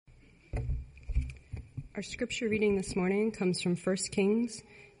Our scripture reading this morning comes from 1 Kings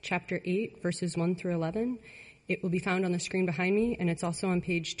chapter 8, verses 1 through 11. It will be found on the screen behind me, and it's also on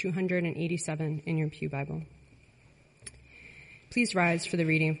page 287 in your Pew Bible. Please rise for the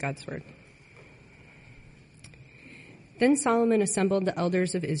reading of God's word. Then Solomon assembled the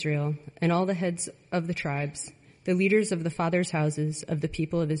elders of Israel and all the heads of the tribes, the leaders of the fathers' houses of the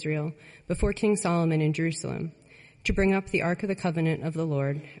people of Israel, before King Solomon in Jerusalem, to bring up the ark of the covenant of the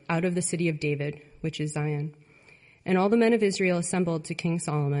Lord out of the city of David, which is Zion. And all the men of Israel assembled to King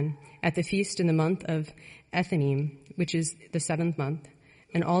Solomon at the feast in the month of Ethanim, which is the 7th month.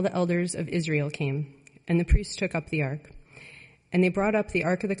 And all the elders of Israel came, and the priests took up the ark. And they brought up the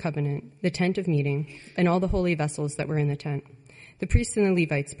ark of the covenant, the tent of meeting, and all the holy vessels that were in the tent. The priests and the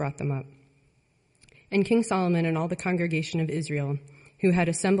Levites brought them up. And King Solomon and all the congregation of Israel, who had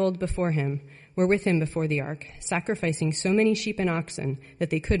assembled before him, were with him before the ark, sacrificing so many sheep and oxen that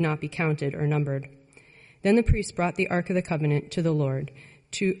they could not be counted or numbered. Then the priests brought the ark of the covenant to the Lord,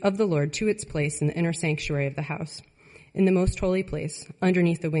 to its place in the inner sanctuary of the house, in the most holy place,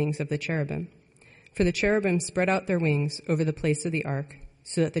 underneath the wings of the cherubim. For the cherubim spread out their wings over the place of the ark,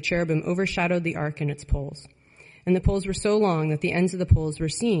 so that the cherubim overshadowed the ark and its poles. And the poles were so long that the ends of the poles were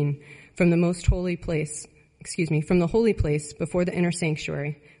seen from the holy place before the inner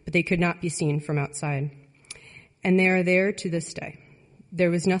sanctuary, but they could not be seen from outside. And they are there to this day.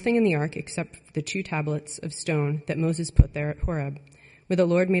 There was nothing in the ark except the 2 tablets of stone that Moses put there at Horeb, where the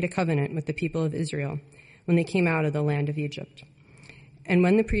Lord made a covenant with the people of Israel when they came out of the land of Egypt. And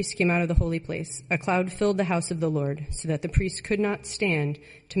when the priests came out of the holy place, a cloud filled the house of the Lord, so that the priests could not stand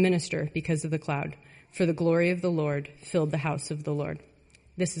to minister because of the cloud, for the glory of the Lord filled the house of the Lord.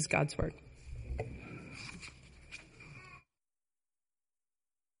 This is God's word.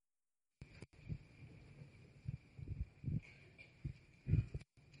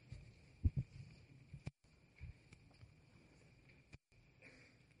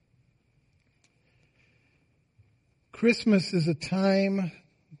 Christmas is a time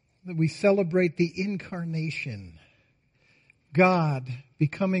that we celebrate the incarnation, God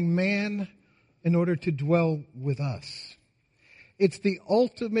becoming man in order to dwell with us. It's the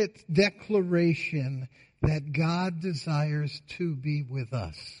ultimate declaration that God desires to be with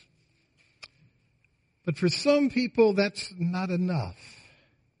us. But for some people, that's not enough.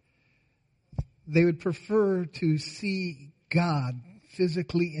 They would prefer to see God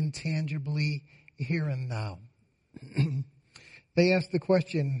physically, intangibly, here and now. They ask the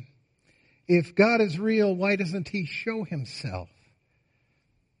question, if God is real, why doesn't he show himself?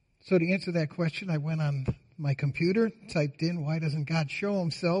 So to answer that question, I went on my computer, typed in, why doesn't God show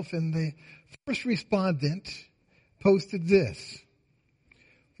himself? And the first respondent posted this: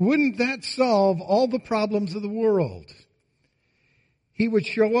 wouldn't that solve all the problems of the world? He would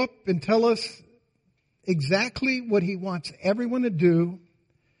show up and tell us exactly what he wants everyone to do.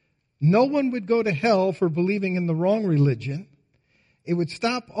 No one would go to hell for believing in the wrong religion. It would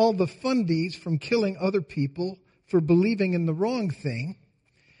stop all the fundies from killing other people for believing in the wrong thing.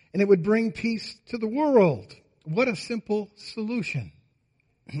 And it would bring peace to the world. What a simple solution.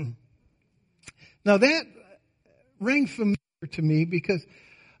 Now that rang familiar to me because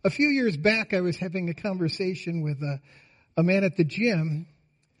a few years back I was having a conversation with a man at the gym.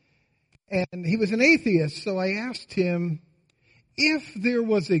 And he was an atheist, so I asked him, if there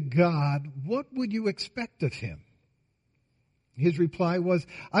was a God, what would you expect of him? His reply was,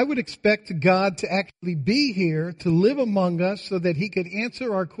 I would expect God to actually be here, to live among us so that he could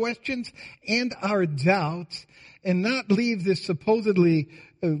answer our questions and our doubts and not leave this supposedly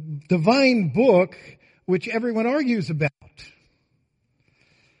divine book which everyone argues about.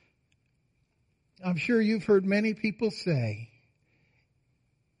 I'm sure you've heard many people say,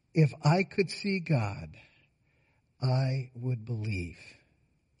 if I could see God, I would believe.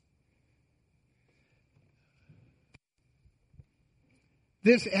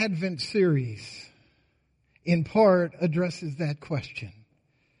 This Advent series, in part, addresses that question.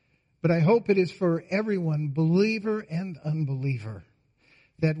 But I hope it is for everyone, believer and unbeliever,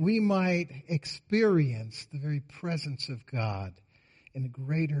 that we might experience the very presence of God in a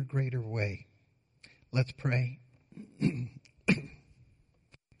greater way. Let's pray.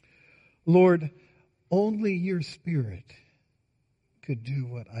 Lord, only your Spirit could do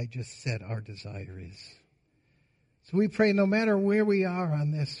what I just said our desire is. So we pray no matter where we are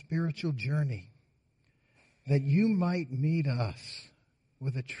on this spiritual journey, that you might meet us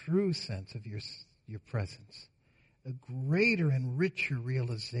with a true sense of your presence, a greater and richer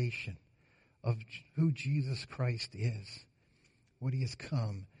realization of who Jesus Christ is, what he has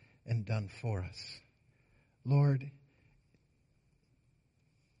come and done for us. Lord,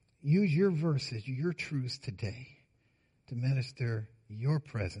 use your verses, your truths today to minister your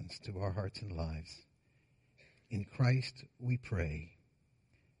presence to our hearts and lives. In Christ we pray.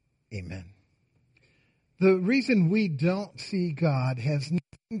 Amen. The reason we don't see God has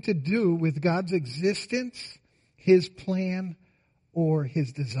nothing to do with God's existence, His plan, or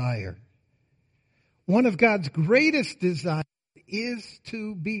His desire. One of God's greatest desires is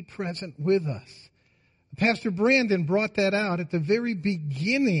to be present with us. Pastor Brandon brought that out at the very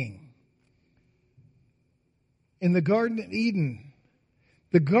beginning in the Garden of Eden.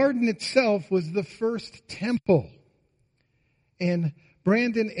 The garden itself was the first temple. And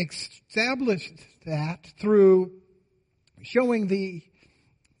Brandon established that through showing the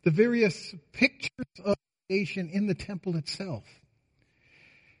various pictures of creation in the temple itself.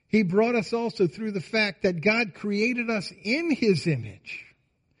 He brought us also through the fact that God created us in His image,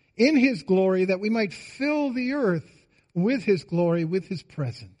 in His glory, that we might fill the earth with His glory, with His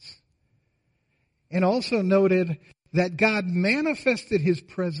presence. And also noted that God manifested His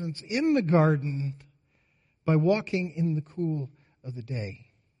presence in the garden by walking in the cool of the day.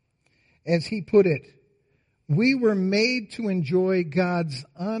 As he put it, we were made to enjoy God's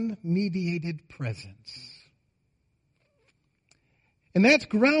unmediated presence. And that's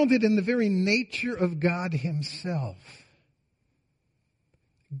grounded in the very nature of God Himself.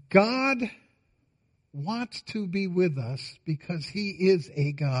 God wants to be with us because He is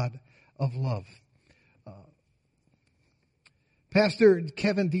a God of love. Pastor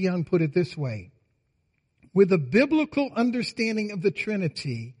Kevin DeYoung put it this way: with a biblical understanding of the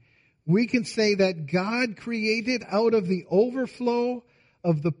Trinity, we can say that God created out of the overflow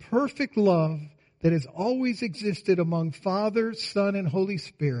of the perfect love that has always existed among Father, Son, and Holy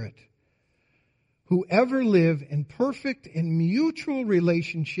Spirit, who ever live in perfect and mutual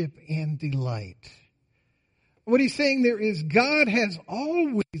relationship and delight. What he's saying there is God has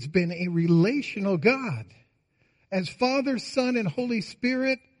always been a relational God. As Father, Son, and Holy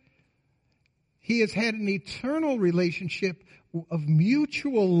Spirit, He has had an eternal relationship of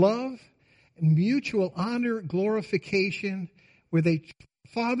mutual love and mutual honor, glorification, where they,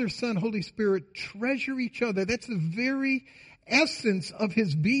 Father, Son, Holy Spirit, treasure each other. That's the very essence of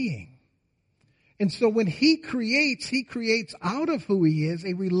His being. And so when He creates out of who He is,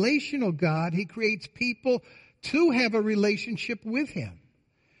 a relational God. He creates people to have a relationship with Him.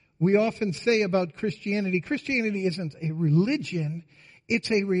 We often say about Christianity isn't a religion, it's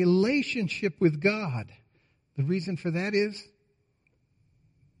a relationship with God. The reason for that is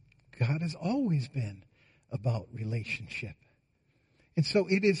God has always been about relationship. And so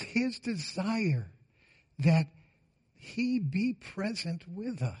it is His desire that He be present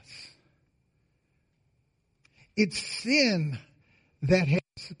with us. It's sin that has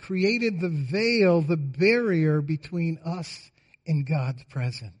created the veil, the barrier between us and God's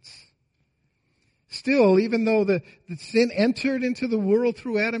presence. Still, even though the sin entered into the world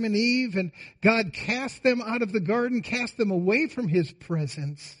through Adam and Eve, and God cast them out of the garden, cast them away from His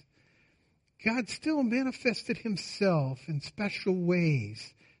presence, God still manifested Himself in special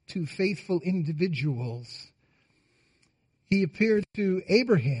ways to faithful individuals. He appeared to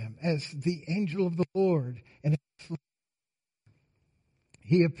Abraham as the angel of the Lord, and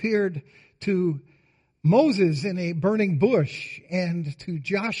He appeared to Moses in a burning bush, and to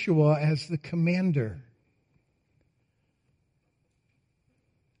Joshua as the commander.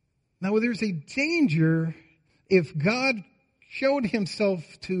 Now, there's a danger if God showed Himself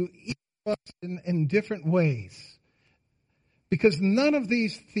to each of us in different ways, because none of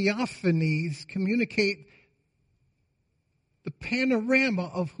these theophanies communicate the panorama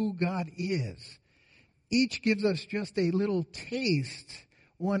of who God is. Each gives us just a little taste,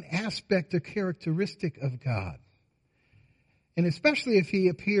 one aspect or characteristic of God. And especially if He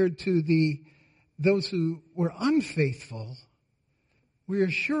appeared to those who were unfaithful, we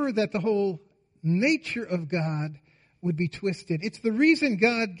are sure that the whole nature of God would be twisted. It's the reason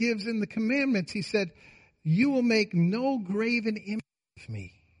God gives in the commandments, He said, "You will make no graven image of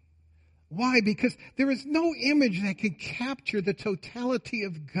me." Why? Because there is no image that can capture the totality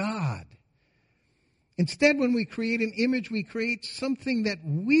of God. Instead, when we create an image, we create something that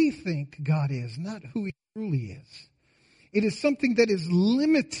we think God is, not who He truly is. It is something that is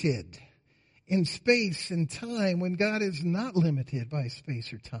limited in space and time when God is not limited by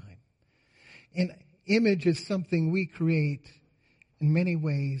space or time. An image is something we create in many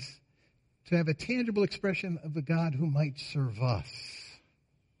ways to have a tangible expression of a God who might serve us.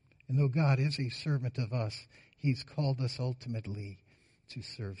 And though God is a servant of us, He's called us ultimately to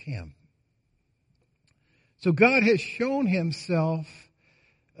serve Him. So God has shown Himself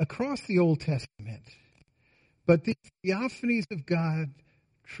across the Old Testament. But the theophanies of God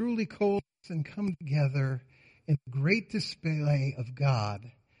truly coalesce and come together in great display of God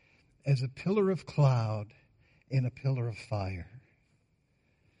as a pillar of cloud and a pillar of fire.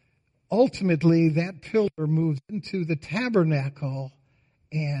 Ultimately, that pillar moves into the tabernacle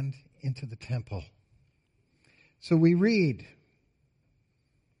and into the temple. So we read,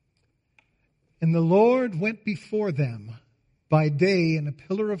 "And the Lord went before them by day in a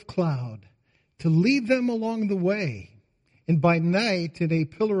pillar of cloud to lead them along the way, and by night in a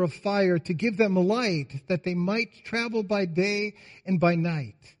pillar of fire to give them light, that they might travel by day and by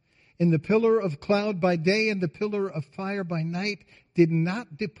night. And the pillar of cloud by day and the pillar of fire by night did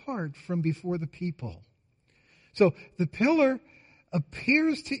not depart from before the people." So the pillar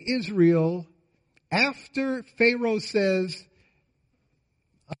appears to Israel after Pharaoh says,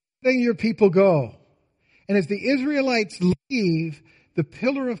 "I'm letting your people go." And as the Israelites leave, the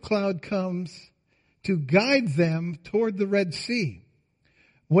pillar of cloud comes to guide them toward the Red Sea.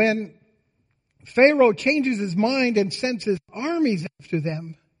 When Pharaoh changes his mind and sends his armies after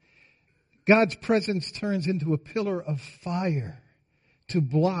them, God's presence turns into a pillar of fire to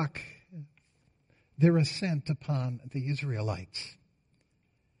block their ascent upon the Israelites.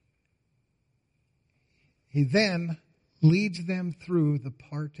 He then leads them through the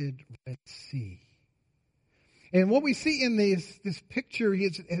parted Red Sea. And what we see in this picture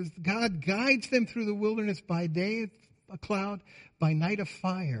is as God guides them through the wilderness by day a cloud, by night a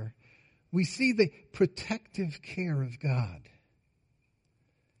fire, we see the protective care of God.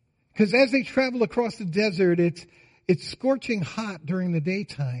 Because as they travel across the desert, it's scorching hot during the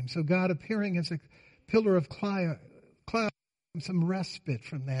daytime. So God appearing as a pillar of cloud, some respite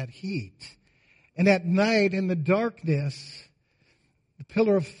from that heat. And at night in the darkness, the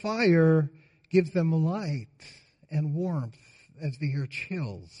pillar of fire gives them light and warmth as the air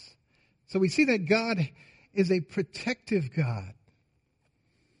chills. So we see that God is a protective God.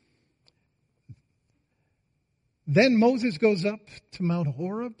 Then Moses goes up to Mount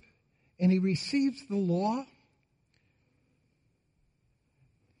Horeb and he receives the law,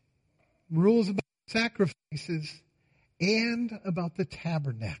 rules about sacrifices, and about the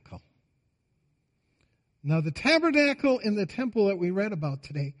tabernacle. Now the tabernacle and the temple that we read about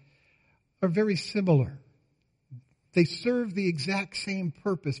today are very similar. They serve the exact same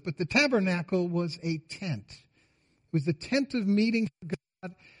purpose, but the tabernacle was a tent. It was the tent of meeting for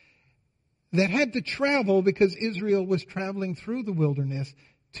God that had to travel because Israel was traveling through the wilderness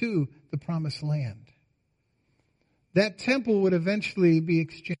to the promised land. That temple would eventually be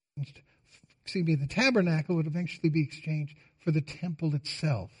exchanged, the tabernacle would eventually be exchanged for the temple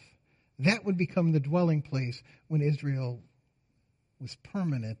itself. That would become the dwelling place when Israel was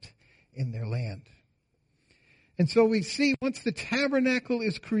permanent in their land. And so we see once the tabernacle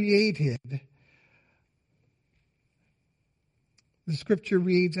is created, the scripture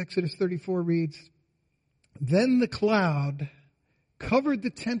reads, Exodus 34 reads, "Then the cloud covered the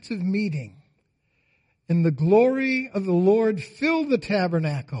tent of meeting, and the glory of the Lord filled the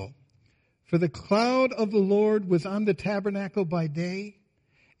tabernacle. For the cloud of the Lord was on the tabernacle by day,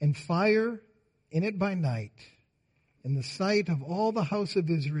 and fire in it by night, in the sight of all the house of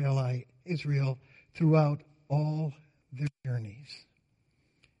Israel throughout all their journeys."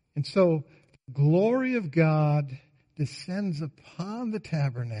 And so the glory of God descends upon the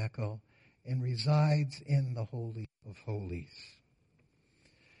tabernacle and resides in the Holy of Holies.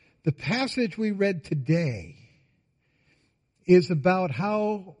 The passage we read today is about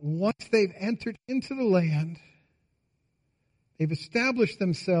how once they've entered into the land, they've established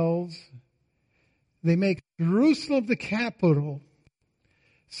themselves, they make Jerusalem the capital.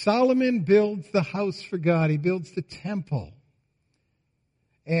 Solomon builds the house for God. He builds the temple.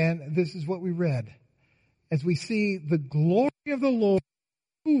 And this is what we read. As we see the glory of the Lord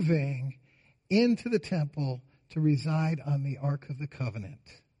moving into the temple to reside on the Ark of the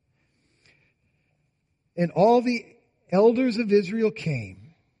Covenant. And all the elders of Israel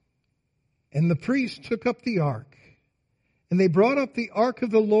came, and the priests took up the ark, and they brought up the ark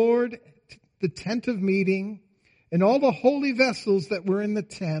of the Lord, the tent of meeting, and all the holy vessels that were in the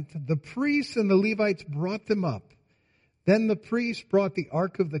tent. The priests and the Levites brought them up. Then the priests brought the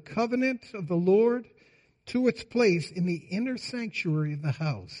ark of the covenant of the Lord to its place in the inner sanctuary of the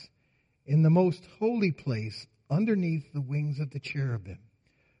house, in the most holy place, underneath the wings of the cherubim.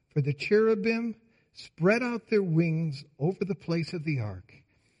 For the cherubim spread out their wings over the place of the ark.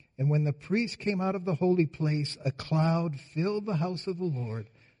 And when the priest came out of the holy place, a cloud filled the house of the Lord,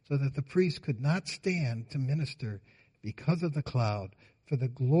 so that the priest could not stand to minister because of the cloud. For the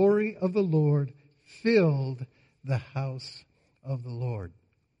glory of the Lord filled the house of the Lord.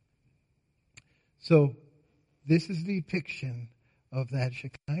 So this is the depiction of that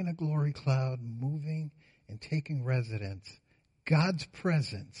Shekinah glory cloud moving and taking residence, God's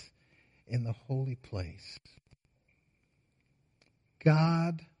presence in the holy place.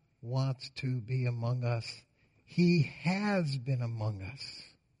 God wants to be among us. He has been among us.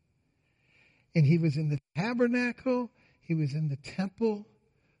 And he was in the tabernacle, he was in the temple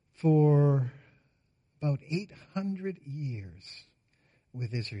for about 800 years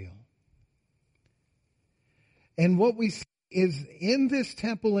with Israel. And what we see is in this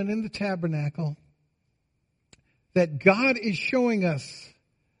temple and in the tabernacle that God is showing us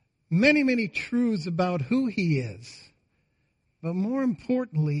many, many truths about who he is, but more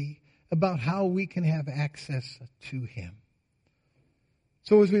importantly, about how we can have access to him.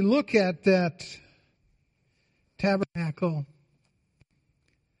 So as we look at that tabernacle,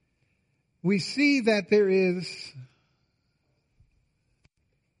 we see that there is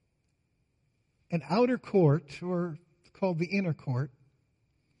an outer court, or called the inner court.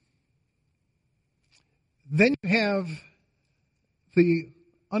 Then you have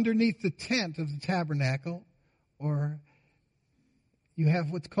underneath the tent of the tabernacle, or you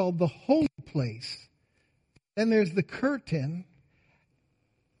have what's called the holy place. Then there's the curtain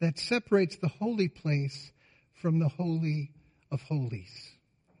that separates the holy place from the Holy of Holies.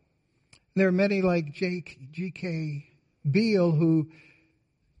 There are many like G.K. Beale who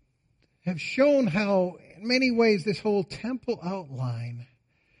have shown how, in many ways, this whole temple outline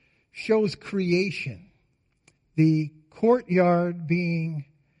shows creation. The courtyard being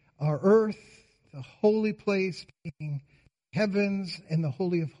our earth, the holy place being heavens, and the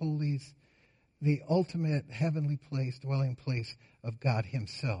Holy of Holies, the ultimate heavenly place, dwelling place of God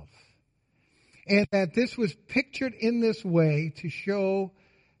himself. And that this was pictured in this way to show,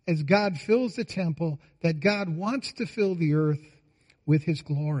 as God fills the temple, that God wants to fill the earth with his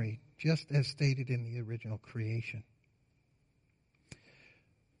glory, just as stated in the original creation.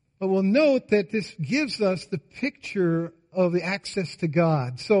 But we'll note that this gives us the picture of the access to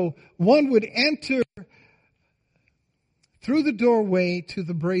God. So one would enter through the doorway to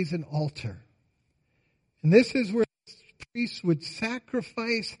the brazen altar. And this is where the priests would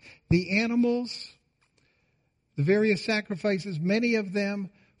sacrifice the animals, the various sacrifices, many of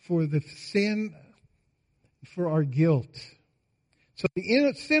them for the sin, for our guilt. So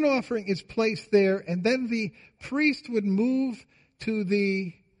the sin offering is placed there, and then the priest would move to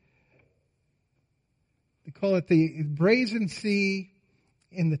they call it the brazen sea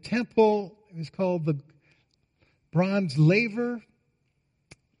in the temple. It was called the bronze laver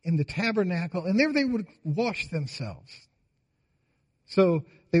in the tabernacle, and there they would wash themselves. So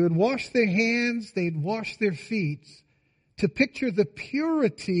they would wash their hands, they'd wash their feet to picture the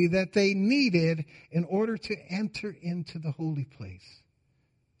purity that they needed in order to enter into the holy place.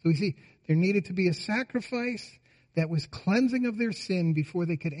 So we see there needed to be a sacrifice that was cleansing of their sin before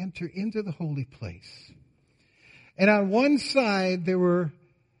they could enter into the holy place. And on one side there were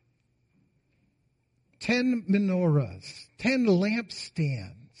 10 menorahs, 10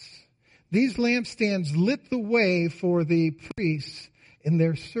 lampstands. These lampstands lit the way for the priests in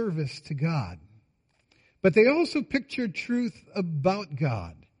their service to God. But they also pictured truth about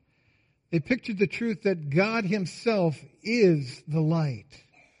God. They pictured the truth that God himself is the light.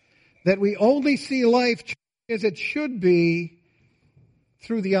 That we only see life as it should be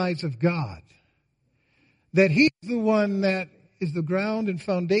through the eyes of God. That he's the one that is the ground and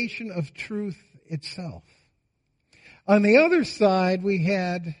foundation of truth itself. On the other side, we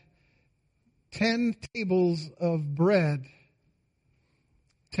had 10 tables of bread.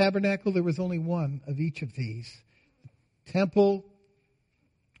 Tabernacle, there was only one of each of these. Temple,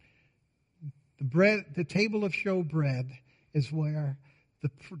 the table of showbread is where the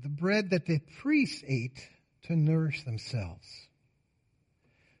bread that the priests ate to nourish themselves.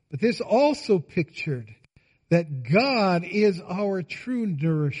 But this also pictured that God is our true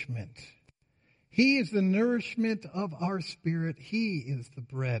nourishment. He is the nourishment of our spirit. He is the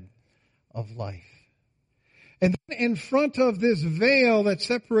bread of life. And then in front of this veil that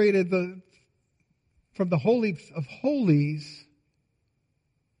separated from the Holy of Holies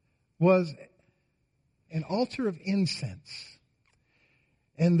was an altar of incense.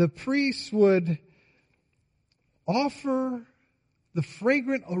 And the priests would offer the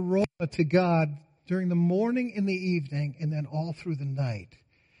fragrant aroma to God during the morning and the evening, and then all through the night.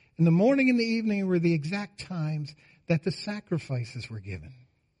 In the morning and the evening were the exact times that the sacrifices were given.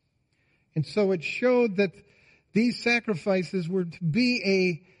 And so it showed that these sacrifices were to be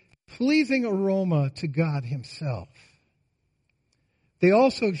a pleasing aroma to God himself. They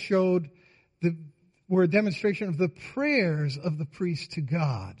also were a demonstration of the prayers of the priests to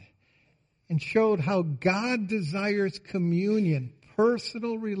God, and showed how God desires communion,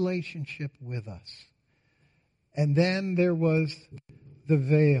 personal relationship with us. And then there was the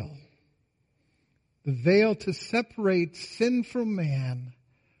veil. The veil to separate sinful man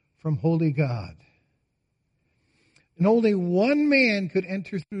from holy God. And only one man could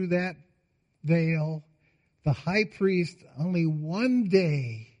enter through that veil, the high priest, only one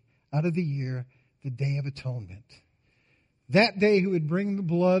day out of the year, the Day of Atonement. That day he would bring the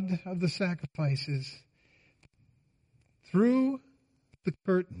blood of the sacrifices through the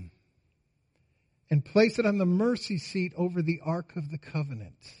curtain and place it on the mercy seat over the Ark of the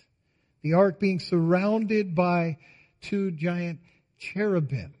Covenant. The Ark being surrounded by two giant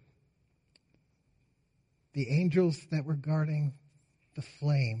cherubim, the angels that were guarding the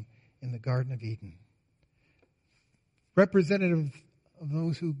flame in the Garden of Eden. Representative of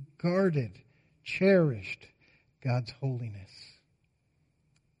those who guarded, cherished God's holiness.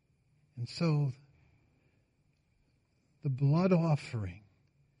 And so, the blood offering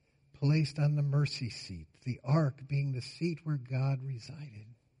placed on the mercy seat, the ark being the seat where God resided,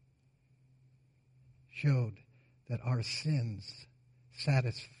 showed that our sins,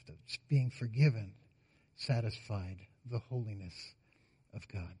 being forgiven, satisfied the holiness of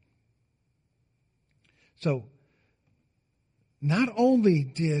God. So, not only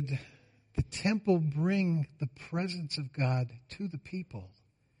did the temple bring the presence of God to the people,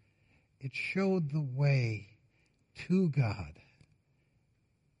 it showed the way to God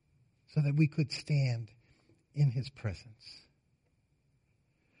so that we could stand in His presence.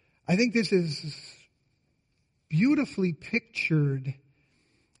 I think this is beautifully pictured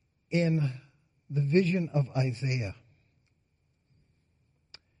in the vision of Isaiah.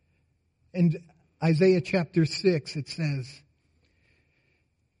 In Isaiah chapter 6, it says,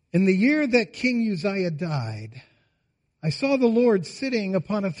 "In the year that King Uzziah died, I saw the Lord sitting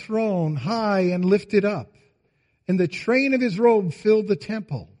upon a throne high and lifted up, and the train of his robe filled the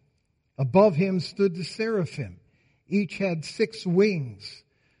temple. Above him stood the seraphim. Each had 6 wings.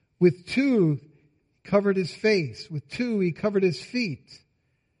 With 2 he covered his face. With 2 he covered his feet.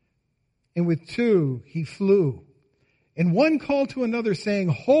 And with 2 he flew. And one called to another, saying,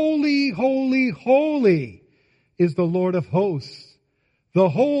 Holy, holy, holy is the Lord of hosts. The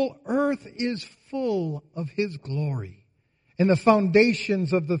whole earth is full of His glory. And the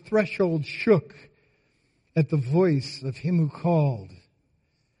foundations of the threshold shook at the voice of Him who called.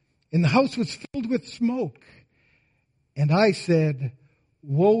 And the house was filled with smoke. And I said,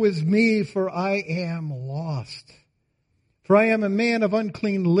 Woe is me, for I am lost. For I am a man of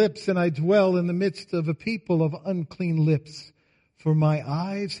unclean lips, and I dwell in the midst of a people of unclean lips. For my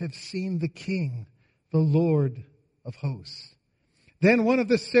eyes have seen the King, the Lord of hosts. Then one of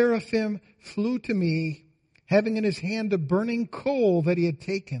the seraphim flew to me, having in his hand a burning coal that he had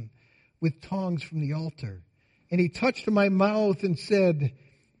taken with tongs from the altar. And he touched my mouth and said,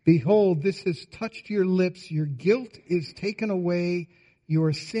 Behold, this has touched your lips. Your guilt is taken away,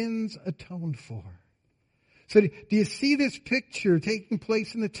 your sins atoned for. So do you see this picture taking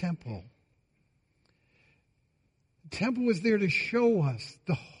place in the temple? The temple was there to show us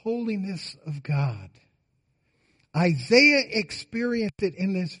the holiness of God. Isaiah experienced it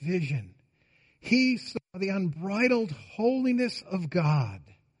in this vision. He saw the unbridled holiness of God,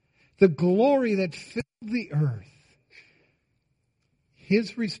 the glory that filled the earth.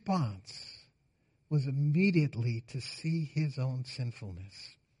 His response was immediately to see his own sinfulness.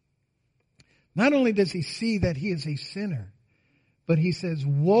 Not only does he see that he is a sinner, but he says,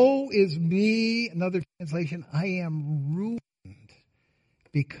 Woe is me, another translation, I am ruined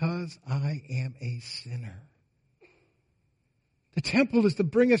because I am a sinner. The temple is to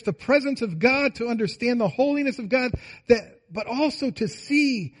bring us the presence of God, to understand the holiness of God, but also to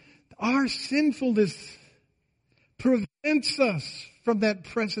see our sinfulness prevents us from that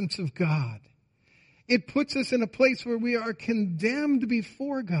presence of God. It puts us in a place where we are condemned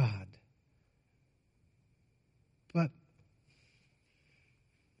before God. But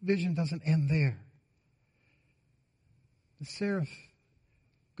vision doesn't end there. The seraph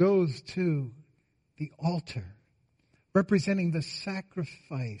goes to the altar, representing the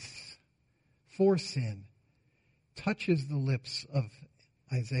sacrifice for sin, touches the lips of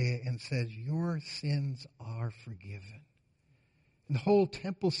Isaiah and says, Your sins are forgiven. And the whole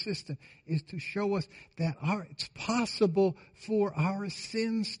temple system is to show us that it's possible for our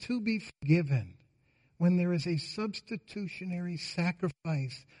sins to be forgiven when there is a substitutionary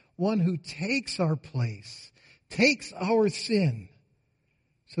sacrifice, one who takes our place, takes our sin,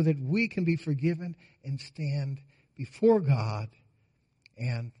 so that we can be forgiven and stand before God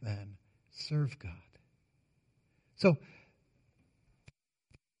and then serve God. So,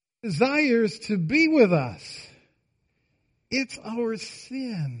 desires to be with us. It's our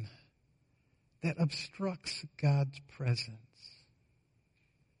sin that obstructs God's presence.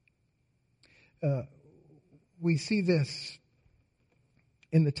 We see this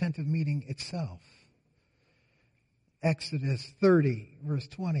in the tent of meeting itself. Exodus 30, verse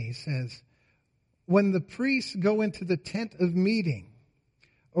 20 says, when the priests go into the tent of meeting,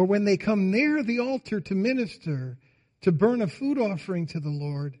 or when they come near the altar to minister, to burn a food offering to the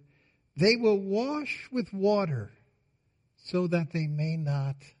Lord, they will wash with water so that they may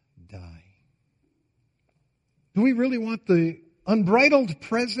not die. Do we really want the unbridled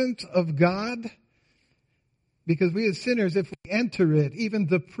presence of God? Because we as sinners, if we enter it, even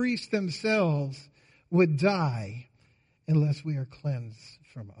the priests themselves would die unless we are cleansed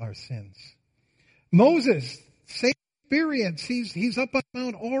from our sins. Moses, same experience. He's up on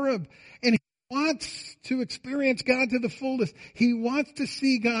Mount Horeb, and he wants to experience God to the fullest. He wants to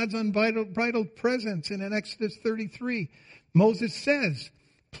see God's unbridled presence. And in Exodus 33, Moses says,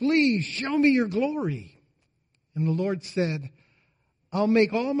 please show me your glory. And the Lord said, I'll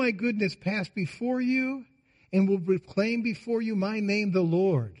make all my goodness pass before you and will proclaim before you my name, the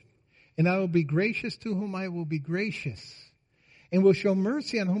Lord. And I will be gracious to whom I will be gracious, and will show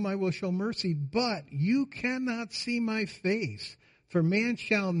mercy on whom I will show mercy. But you cannot see my face, for man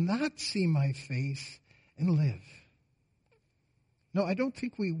shall not see my face and live. No, I don't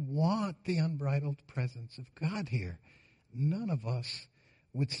think we want the unbridled presence of God here. None of us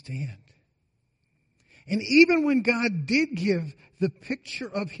would stand. And even when God did give the picture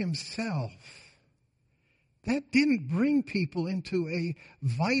of himself, that didn't bring people into a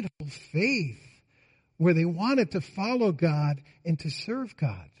vital faith where they wanted to follow God and to serve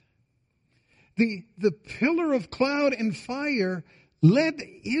God. The pillar of cloud and fire led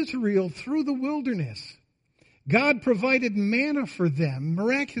Israel through the wilderness. God provided manna for them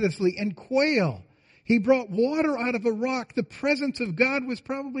miraculously and quail. He brought water out of a rock. The presence of God was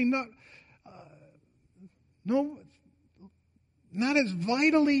probably not as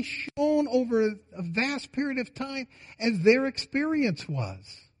vitally shown over a vast period of time as their experience was.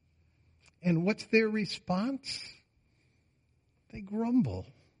 And what's their response? They grumble.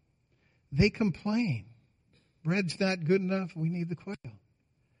 They complain. Bread's not good enough. We need the quail.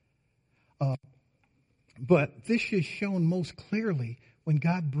 But this is shown most clearly when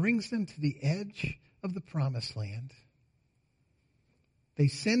God brings them to the edge of the promised land. They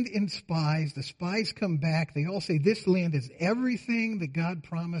send in spies. The spies come back. They all say, this land is everything that God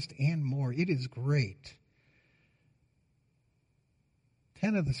promised and more. It is great.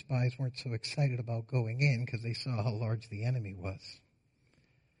 10 of the spies weren't so excited about going in because they saw how large the enemy was.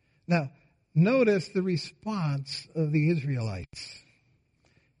 Now, notice the response of the Israelites.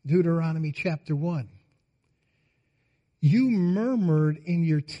 Deuteronomy chapter 1. You murmured in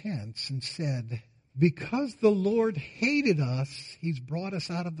your tents and said, because the Lord hated us, he's brought us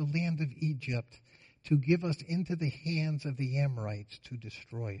out of the land of Egypt to give us into the hands of the Amorites to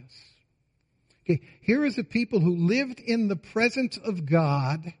destroy us. Okay, here is a people who lived in the presence of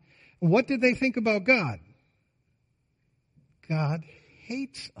God. What did they think about God? God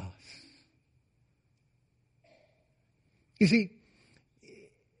hates us. You see,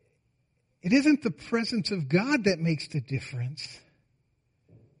 it isn't the presence of God that makes the difference.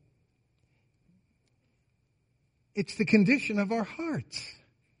 It's the condition of our hearts.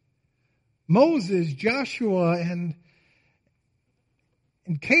 Moses, Joshua, and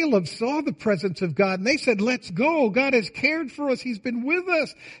Caleb saw the presence of God, and they said, let's go. God has cared for us. He's been with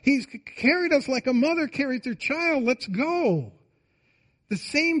us. He's carried us like a mother carries her child. Let's go. The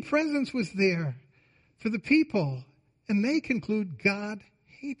same presence was there for the people, and they conclude God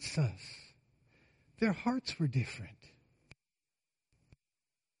hates us. Their hearts were different.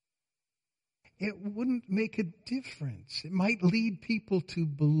 It wouldn't make a difference. It might lead people to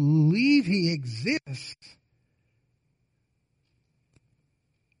believe he exists,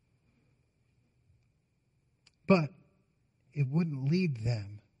 but it wouldn't lead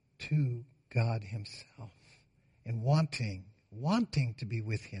them to God himself and wanting to be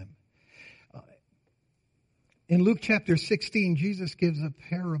with him. In Luke chapter 16, Jesus gives a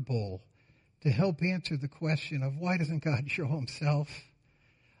parable to help answer the question of why doesn't God show himself?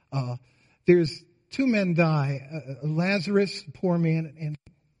 There's two men die, Lazarus, the poor man, and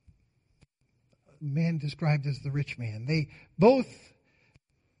a man described as the rich man. They both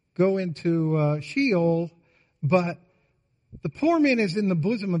go into Sheol, but the poor man is in the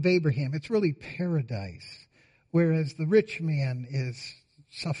bosom of Abraham. It's really paradise, whereas the rich man is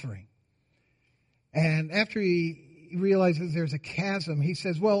suffering. And after he realizes there's a chasm, he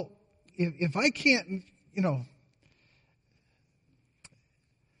says, well, if I can't,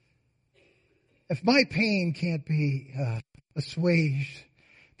 if my pain can't be assuaged,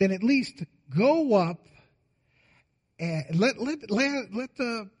 then at least go up and let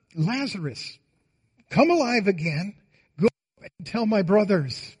Lazarus come alive again. Go up and tell my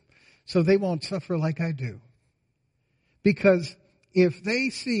brothers so they won't suffer like I do. Because if they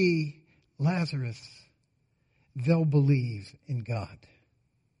see Lazarus, they'll believe in God.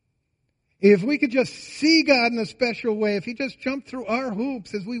 If we could just see God in a special way, if he just jumped through our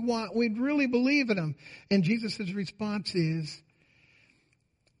hoops as we want, we'd really believe in him. And Jesus' response is,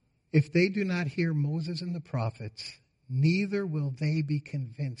 if they do not hear Moses and the prophets, neither will they be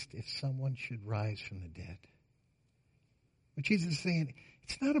convinced if someone should rise from the dead. But Jesus is saying,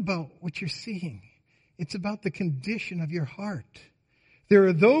 it's not about what you're seeing. It's about the condition of your heart. There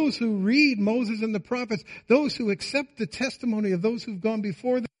are those who read Moses and the prophets, those who accept the testimony of those who've gone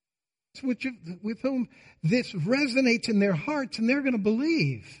before them, with whom this resonates in their hearts, and they're going to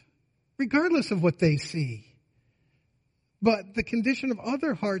believe, regardless of what they see. But the condition of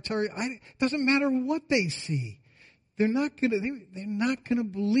other hearts it doesn't matter what they see. They're not going to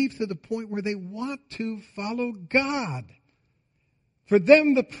believe to the point where they want to follow God. For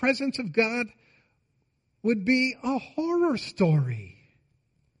them, the presence of God would be a horror story,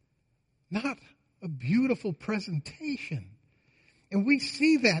 not a beautiful presentation. And we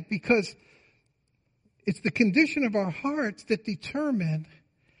see that because it's the condition of our hearts that determine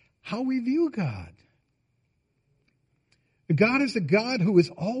how we view God. God is a God who is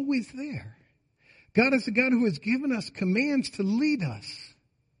always there. God is a God who has given us commands to lead us.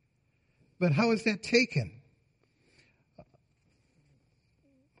 But how is that taken?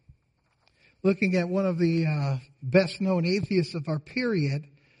 Looking at one of the best-known atheists of our period,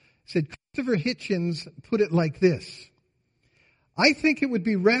 said Christopher Hitchens put it like this: I think it would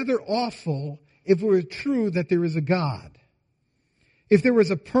be rather awful if it were true that there is a God. If there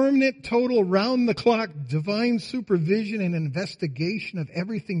was a permanent, total, round-the-clock divine supervision and investigation of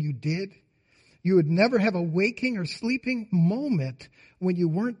everything you did, you would never have a waking or sleeping moment when you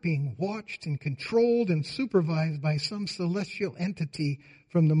weren't being watched and controlled and supervised by some celestial entity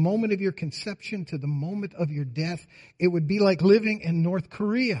from the moment of your conception to the moment of your death. It would be like living in North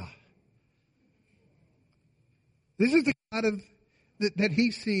Korea. This is the God that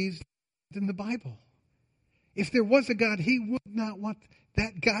he sees in the Bible. If there was a God, he would not want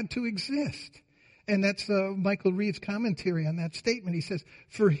that God to exist. And that's Michael Reeves' commentary on that statement. He says,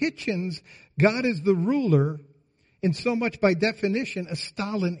 for Hitchens, God is the ruler, in so much by definition a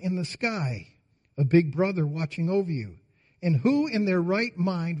Stalin in the sky, a big brother watching over you. And who in their right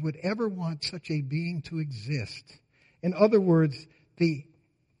mind would ever want such a being to exist? In other words, the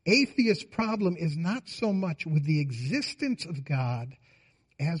atheist problem is not so much with the existence of God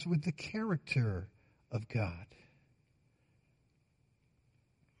as with the character of God.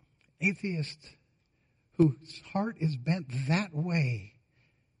 Atheist whose heart is bent that way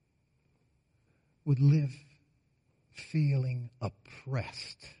would live feeling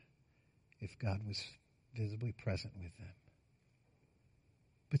oppressed if God was visibly present with them.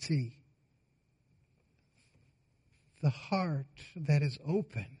 But see, the heart that is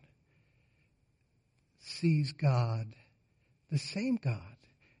open sees God, the same God,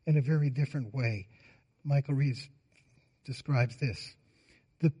 in a very different way. Michael Reeves describes this: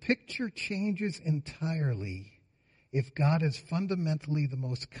 the picture changes entirely if God is fundamentally the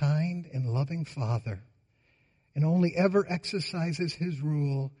most kind and loving Father and only ever exercises his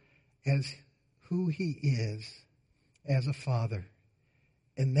rule as who he is as a father.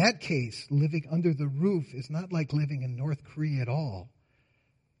 In that case, living under the roof is not like living in North Korea at all,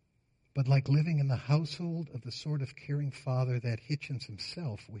 but like living in the household of the sort of caring father that Hitchens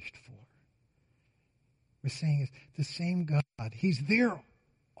himself wished for. We're saying it's the same God. He's there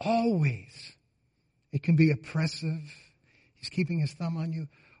always. It can be oppressive. He's keeping his thumb on you.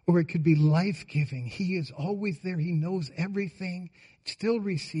 Or it could be life-giving. He is always there. He knows everything. Still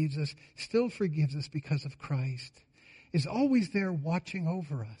receives us. Still forgives us because of Christ. Is always there watching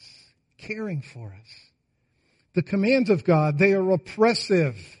over us. Caring for us. The commands of God, they are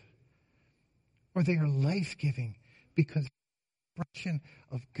oppressive. Or they are life-giving because expression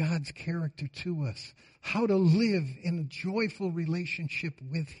of God's character to us. How to live in a joyful relationship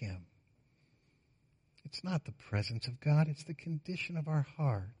with him. It's not the presence of God, it's the condition of our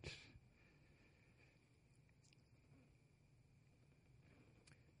heart.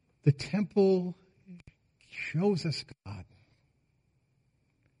 The temple shows us God.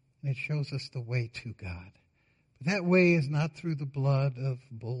 And it shows us the way to God. But that way is not through the blood of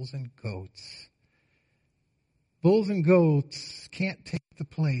bulls and goats. Bulls and goats can't take the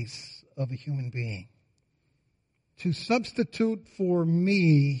place of a human being. To substitute for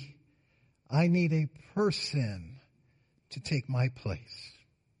me, I need a person to take my place.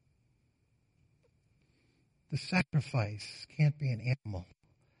 The sacrifice can't be an animal.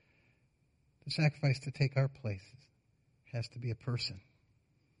 The sacrifice to take our place has to be a person.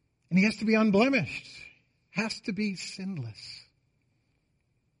 And he has to be unblemished, has to be sinless.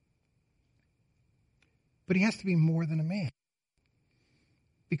 But he has to be more than a man.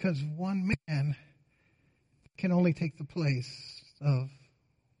 Because one man can only take the place of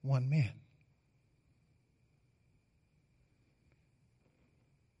one man.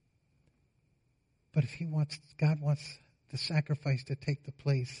 But if God wants the sacrifice to take the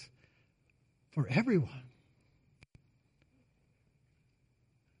place for everyone,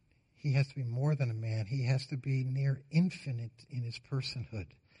 he has to be more than a man. He has to be near infinite in his personhood.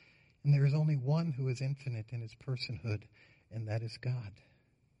 And there is only one who is infinite in his personhood, and that is God.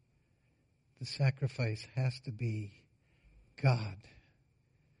 The sacrifice has to be God,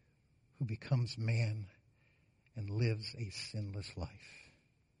 who becomes man and lives a sinless life.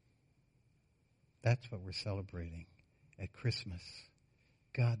 That's what we're celebrating at Christmas.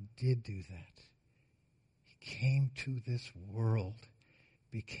 God did do that. He came to this world,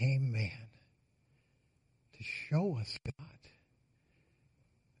 became man, to show us God,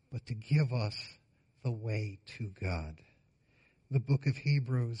 but to give us the way to God. The book of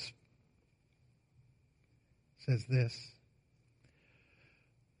Hebrews says this: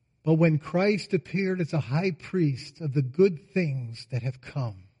 "But when Christ appeared as a high priest of the good things that have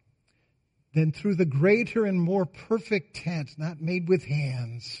come, then through the greater and more perfect tent, not made with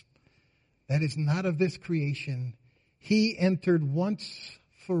hands, that is not of this creation, he entered once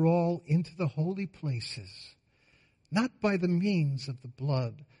for all into the holy places, not by the means of the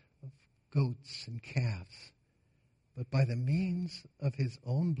blood of goats and calves, but by the means of his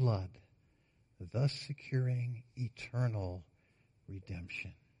own blood, thus securing eternal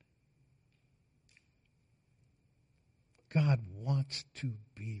redemption." God wants to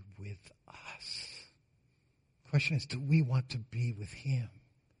be with us. The question is, do we want to be with him?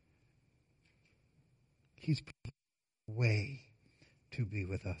 He's provided a way to be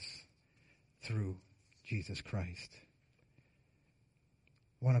with us through Jesus Christ.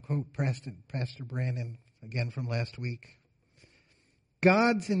 I want to quote Pastor Brandon again from last week.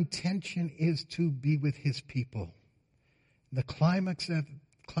 God's intention is to be with his people. The climax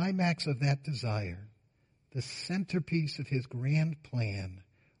of that desire, the centerpiece of his grand plan,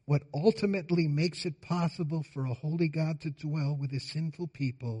 what ultimately makes it possible for a holy God to dwell with his sinful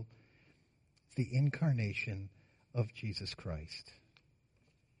people, is the incarnation of Jesus Christ.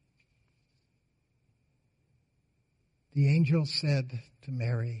 The angel said to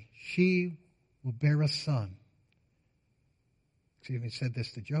Mary, "She will bear a son." Excuse me, said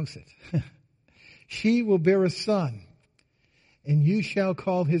this to Joseph. "She will bear a son, and you shall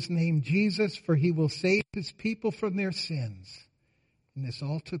call his name Jesus, for he will save his people from their sins." And this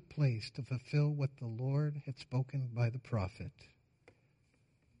all took place to fulfill what the Lord had spoken by the prophet.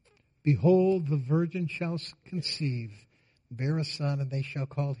 "Behold, the virgin shall conceive, bear a son, and they shall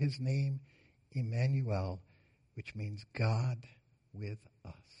call his name Emmanuel," which means God with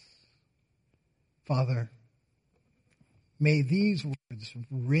us. Father, may these words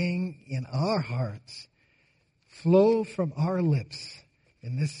ring in our hearts, flow from our lips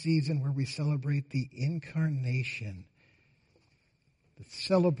in this season where we celebrate the incarnation, the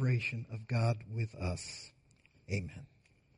celebration of God with us. Amen.